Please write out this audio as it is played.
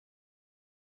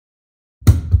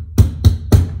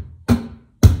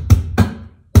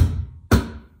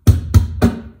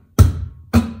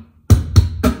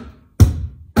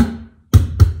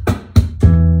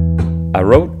I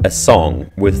wrote a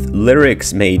song with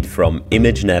lyrics made from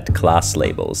ImageNet class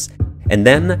labels, and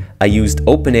then I used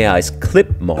OpenAI's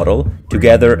CLIP model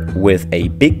together with a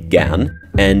BigGAN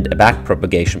and a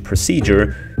backpropagation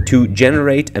procedure to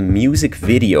generate a music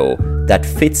video that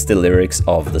fits the lyrics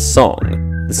of the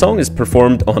song. The song is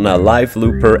performed on a live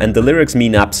looper and the lyrics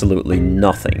mean absolutely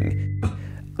nothing.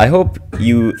 I hope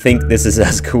you think this is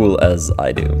as cool as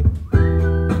I do.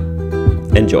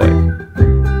 Enjoy.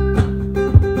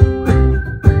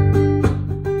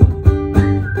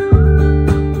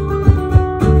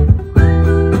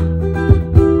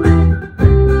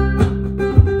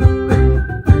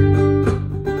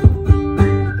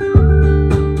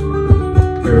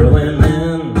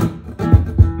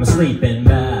 Sleeping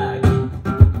bag,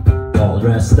 all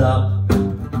dressed up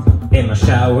in my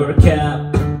shower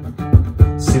cap.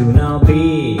 Soon I'll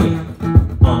be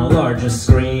on a larger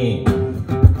screen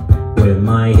with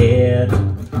my head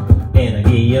in a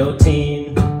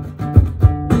guillotine.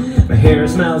 My hair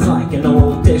smells like an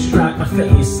old dish rack, my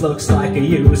face looks like a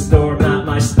used doormat,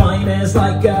 my spine is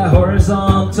like a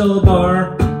horizontal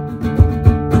bar.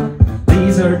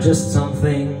 These are just some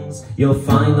things you'll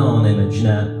find on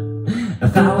ImageNet.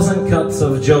 1,000 cuts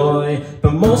of joy,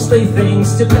 but mostly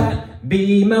things to pet.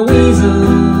 Be my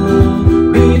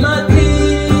weasel, be my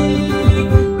pig,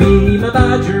 be my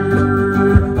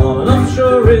badger on an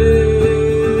offshore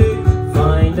rig.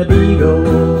 Find a beagle,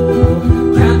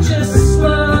 catch a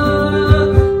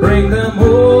slug, bring them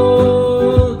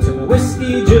home to my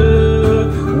whiskey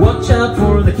jug. Watch out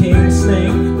for the king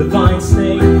snake, the vine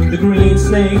snake, the green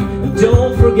snake, and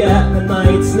don't forget the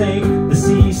night snake, the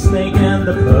sea snake, and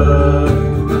the pug.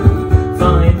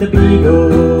 Find the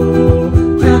beagle,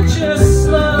 catch a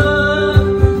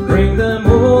slug, bring them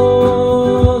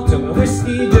home to my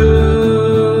whiskey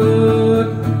jug.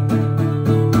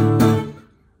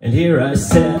 And here I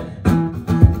sit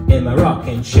in my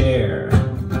rocking chair,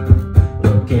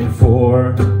 looking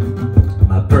for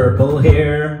my purple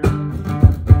hair.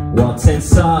 What's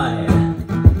inside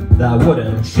that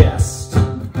wooden chest?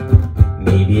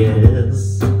 Maybe it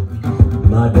is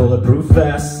my bulletproof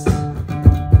vest.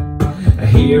 I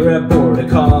hear a border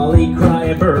collie cry,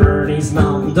 a Bernese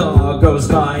mountain dog goes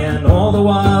by, and all the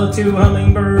while 2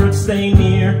 hummingbirds stay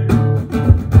near.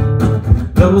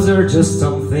 Those are just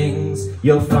some things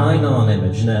you'll find on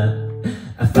ImageNet.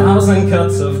 1,000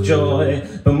 cuts of joy,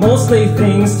 but mostly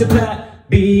things to pet.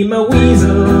 Be my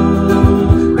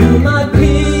weasel, be my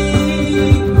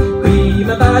pig, be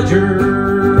my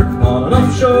badger on an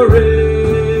offshore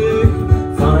rig.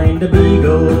 Find a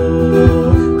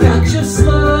beagle, catch a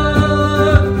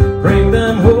slug, bring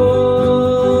them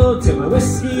home to my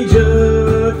whiskey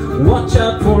jug. Watch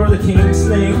out for the king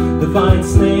snake, the vine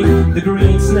snake, the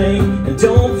green snake, and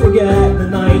don't forget the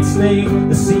night snake,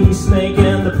 the sea snake,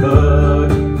 and the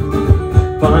pug.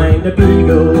 Find a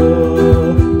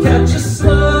beagle, catch a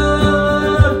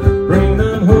slug, bring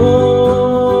them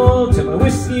home to my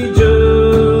whiskey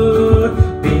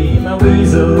jug. Be my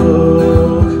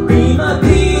weasel, be my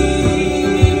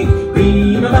pig,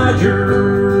 be my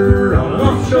badger on an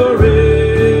offshore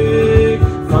rig.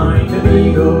 Find a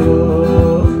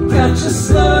beagle, catch a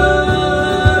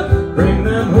slug, bring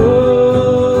them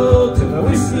home to my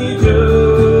whiskey jug.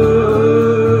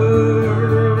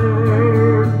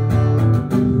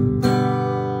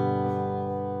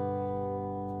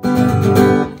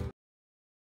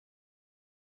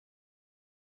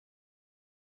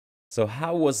 So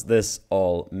how was this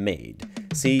all made?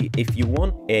 See, if you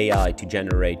want AI to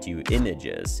generate you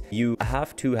images, you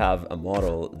have to have a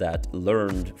model that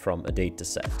learned from a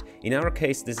dataset. In our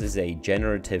case, this is a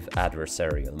generative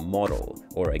adversarial model,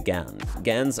 or a GAN.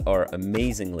 GANs are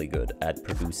amazingly good at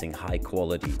producing high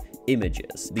quality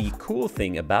images. The cool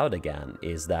thing about a GAN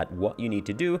is that what you need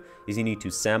to do is you need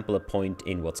to sample a point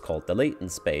in what's called the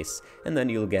latent space, and then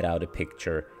you'll get out a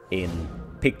picture in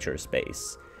picture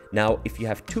space. Now, if you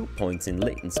have 2 points in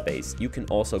latent space, you can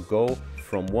also go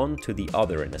from one to the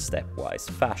other in a stepwise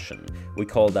fashion. We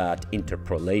call that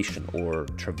interpolation or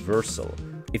traversal.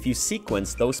 If you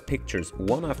sequence those pictures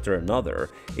one after another,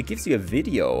 it gives you a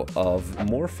video of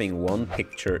morphing one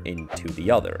picture into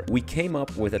the other. We came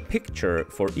up with a picture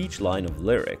for each line of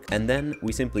lyric, and then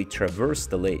we simply traverse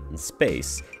the latent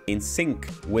space in sync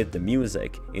with the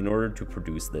music in order to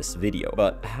produce this video.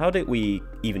 But how did we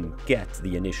even get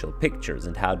the initial pictures,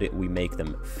 and how did we make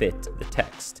them fit the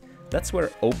text? That's where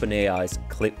OpenAI's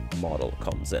CLIP model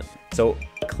comes in. So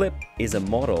CLIP is a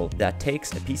model that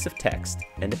takes a piece of text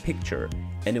and a picture,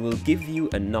 and it will give you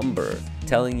a number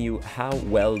telling you how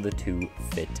well the two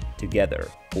fit together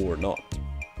or not.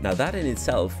 Now that in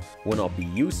itself will not be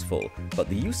useful, but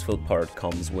the useful part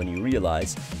comes when you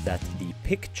realize that the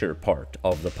picture part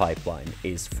of the pipeline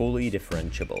is fully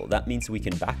differentiable. That means we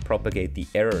can backpropagate the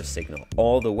error signal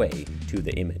all the way to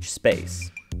the image space.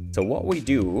 So what we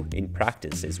do in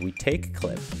practice is we take a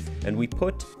clip and we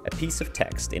put a piece of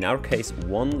text, in our case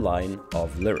one line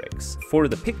of lyrics. For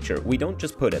the picture, we don't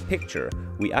just put a picture,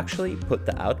 we actually put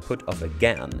the output of a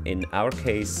GAN. In our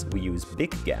case, we use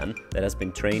BigGAN that has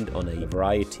been trained on a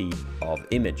variety of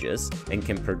images and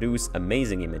can produce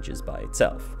amazing images by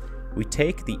itself. We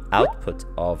take the output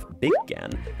of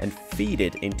BigGAN and feed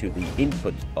it into the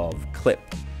input of CLIP.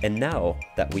 And now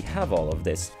that we have all of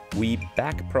this, we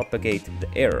backpropagate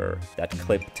the error that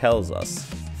CLIP tells us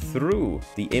through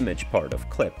the image part of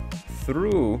CLIP,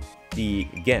 through the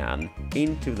GAN,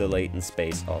 into the latent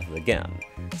space of the GAN.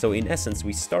 So in essence,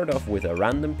 we start off with a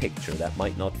random picture that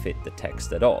might not fit the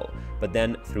text at all, but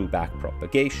then through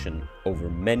backpropagation over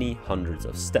many hundreds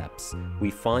of steps,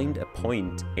 we find a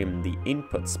point in the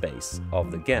input space of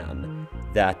the GAN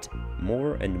that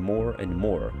more and more and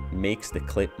more makes the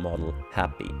CLIP model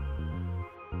happy.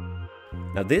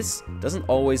 Now this doesn't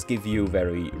always give you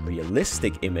very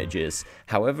realistic images,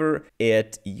 however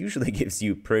it usually gives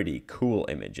you pretty cool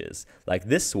images. Like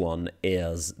this one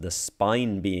is the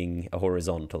spine being a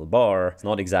horizontal bar. It's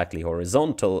not exactly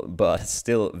horizontal, but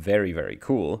still very, very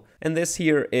cool. And this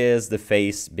here is the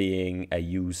face being a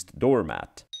used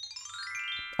doormat.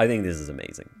 I think this is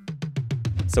amazing.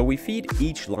 So we feed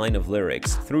each line of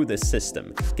lyrics through this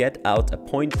system, get out a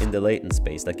point in the latent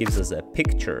space that gives us a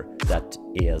picture that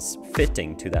is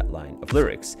fitting to that line of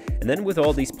lyrics. And then with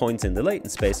all these points in the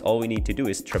latent space, all we need to do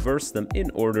is traverse them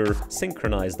in order,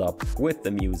 synchronized up with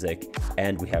the music,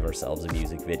 and we have ourselves a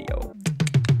music video.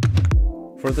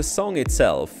 For the song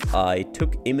itself, I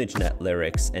took ImageNet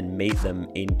lyrics and made them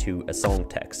into a song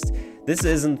text. This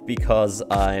isn't because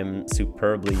I'm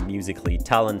superbly musically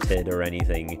talented or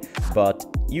anything, but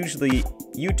usually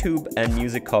YouTube and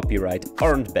music copyright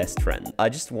aren't best friends. I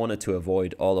just wanted to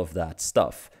avoid all of that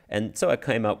stuff, and so I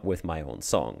came up with my own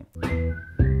song.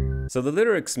 So the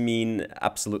lyrics mean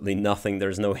absolutely nothing,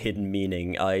 there's no hidden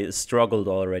meaning. I struggled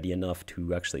already enough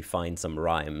to actually find some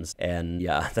rhymes, and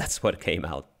yeah, that's what came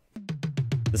out.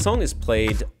 The song is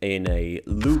played in a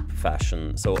loop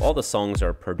fashion, so all the songs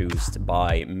are produced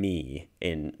by me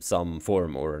in some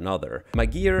form or another. My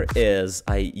gear is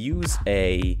I use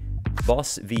a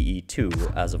Boss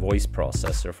VE2 as a voice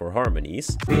processor for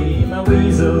harmonies, Be my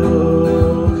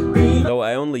weasel, be though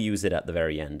I only use it at the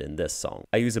very end in this song.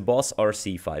 I use a Boss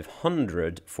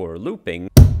RC500 for looping.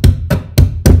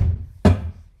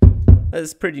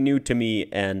 It's pretty new to me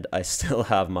and I still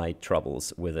have my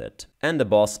troubles with it. And the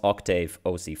Boss Octave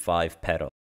OC5 pedal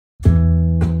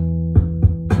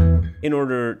in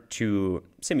order to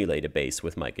simulate a bass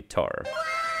with my guitar.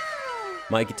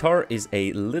 My guitar is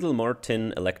a Little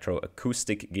Martin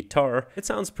electroacoustic guitar. It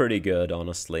sounds pretty good,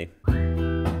 honestly.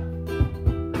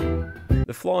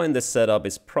 The flaw in this setup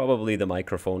is probably the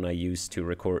microphone I used to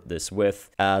record this with,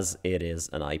 as it is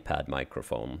an iPad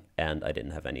microphone and I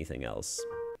didn't have anything else.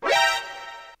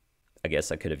 I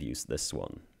guess I could have used this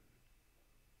one.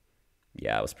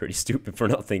 Yeah, I was pretty stupid for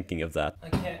not thinking of that. I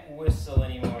can't whistle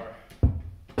anymore.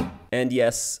 And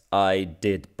yes, I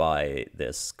did buy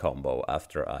this combo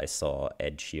after I saw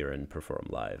Ed Sheeran perform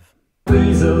live.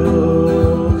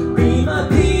 Weasel, be my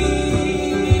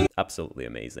pea. Absolutely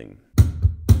amazing.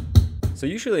 So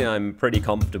usually I'm pretty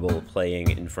comfortable playing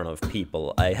in front of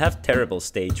people. I have terrible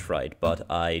stage fright, but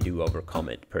I do overcome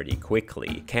it pretty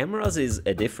quickly. Cameras is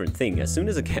a different thing. As soon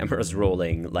as a camera's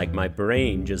rolling, like my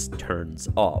brain just turns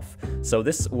off. So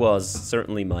this was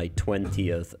certainly my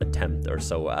 20th attempt or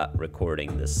so at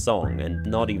recording this song, and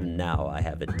not even now I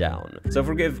have it down. So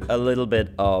forgive a little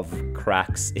bit of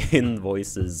cracks in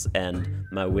voices, and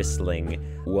my whistling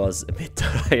was a bit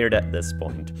tired at this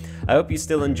point. I hope you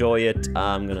still enjoy it.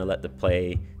 I'm gonna let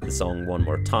play the song one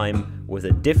more time with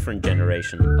a different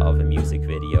generation of a music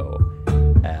video,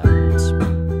 and that's it.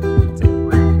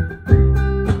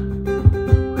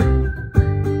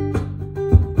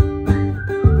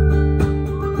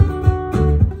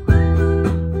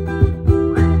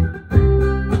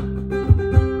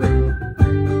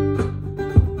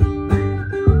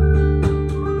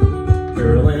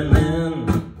 Curling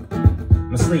in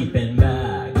my sleeping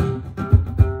bag,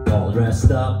 all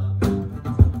dressed up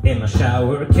in my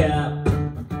shower cap.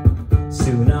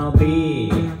 Soon I'll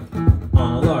be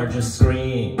on a larger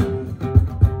screen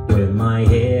with my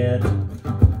head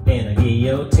in a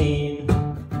guillotine.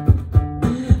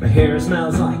 My hair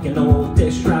smells like an old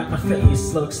dish rack, my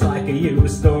face looks like a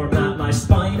used doormat, my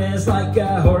spine is like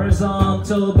a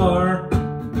horizontal bar.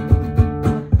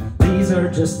 These Those are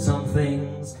just some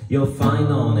things you'll find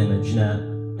on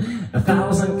ImageNet.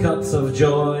 1,000 cuts of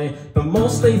joy, but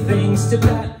mostly things to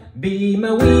pet. Be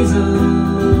my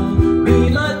weasel, be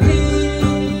my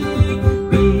pig,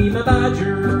 be my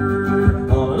badger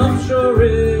on an offshore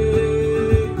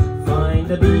rig.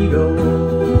 Find a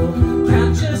beagle,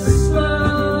 catch a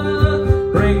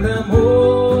slug, bring them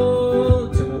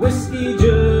home to my whiskey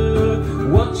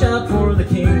jug. Watch out for the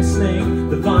king snake,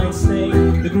 the vine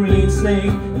snake, the green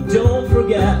snake, and don't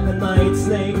forget the night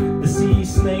snake, the sea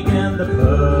snake, and the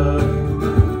pug.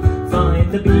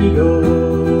 Find the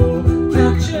beagle,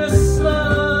 catch a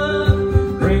slug,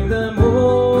 bring them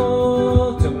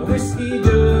home to my whiskey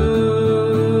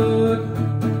jug.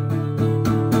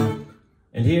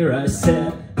 And here I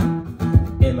sit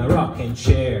in my rocking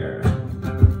chair,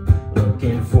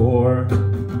 looking for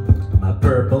my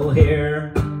purple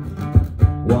hair.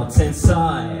 What's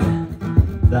inside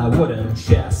that wooden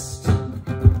chest?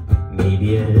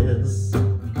 Maybe it is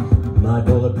my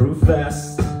bulletproof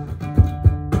vest.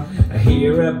 I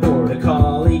hear a border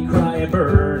collie cry, a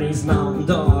Bernese mountain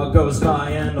dog goes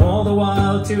by, and all the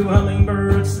while 2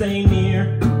 hummingbirds stay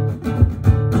near.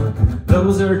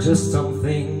 Those are just some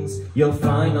things you'll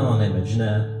find on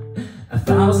ImageNet.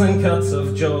 1,000 cuts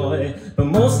of joy, but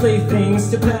mostly things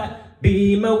to pet.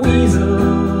 Be my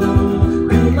weasel,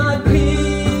 be my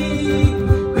pig,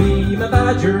 be my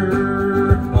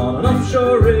badger on an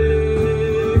offshore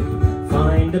rig.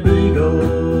 Find a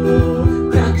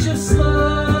beagle, catch a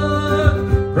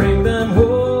slug, bring them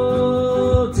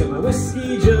home to my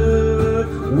whiskey jug.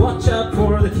 Watch out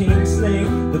for the king snake,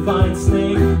 the vine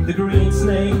snake, the green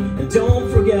snake, and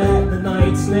don't forget the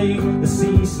night snake, the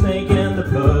sea snake, and the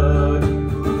pug.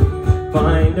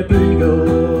 Find a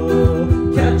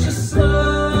beagle, catch a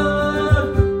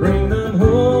slug, bring them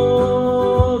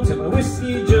home to my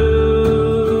whiskey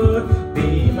jug.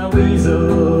 Be my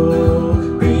weasel,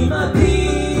 be my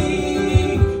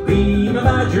pig, be my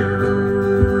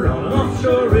badger on an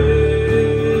offshore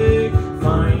rig.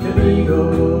 Find a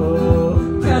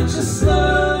beagle, catch a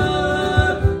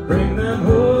slug, bring them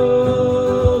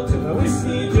home to my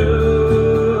whiskey jug.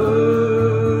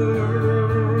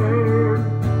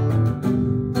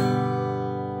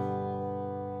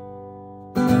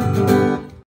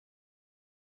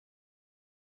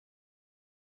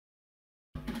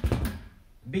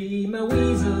 Be my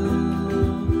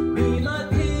weasel, be my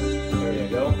pig, There you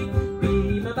go.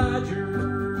 be my badger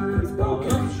on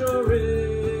an offshore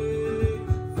rig.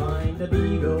 Find a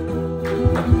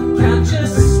beagle, catch a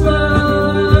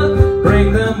slug,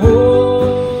 bring them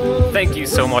home. Thank you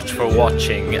so much for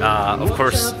watching. Of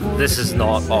course, this is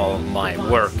not all my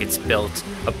work. It's built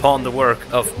upon the work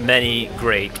of many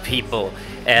great people,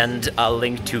 and I'll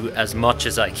link to as much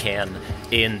as I can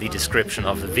in the description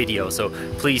of the video, so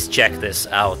please check this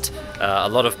out. A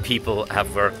lot of people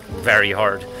have worked very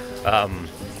hard,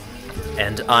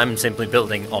 and I'm simply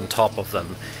building on top of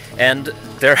them. And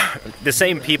the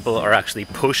same people are actually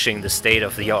pushing the state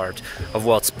of the art of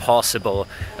what's possible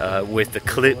with the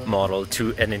CLIP model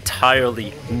to an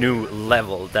entirely new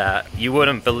level that you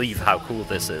wouldn't believe how cool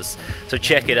this is. So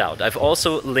check it out. I've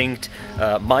also linked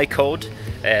my code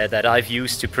that I've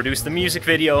used to produce the music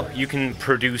video. You can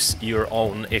produce your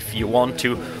own if you want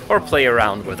to, or play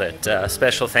around with it.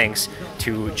 Special thanks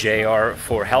to JR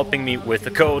for helping me with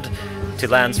the code, to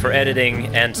Lance for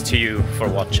editing, and to you for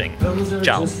watching.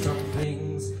 Ciao.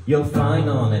 You'll find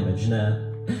on ImageNet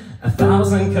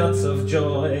 1,000 cuts of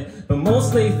joy, but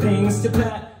mostly things to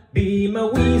pet. Be my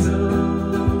weasel,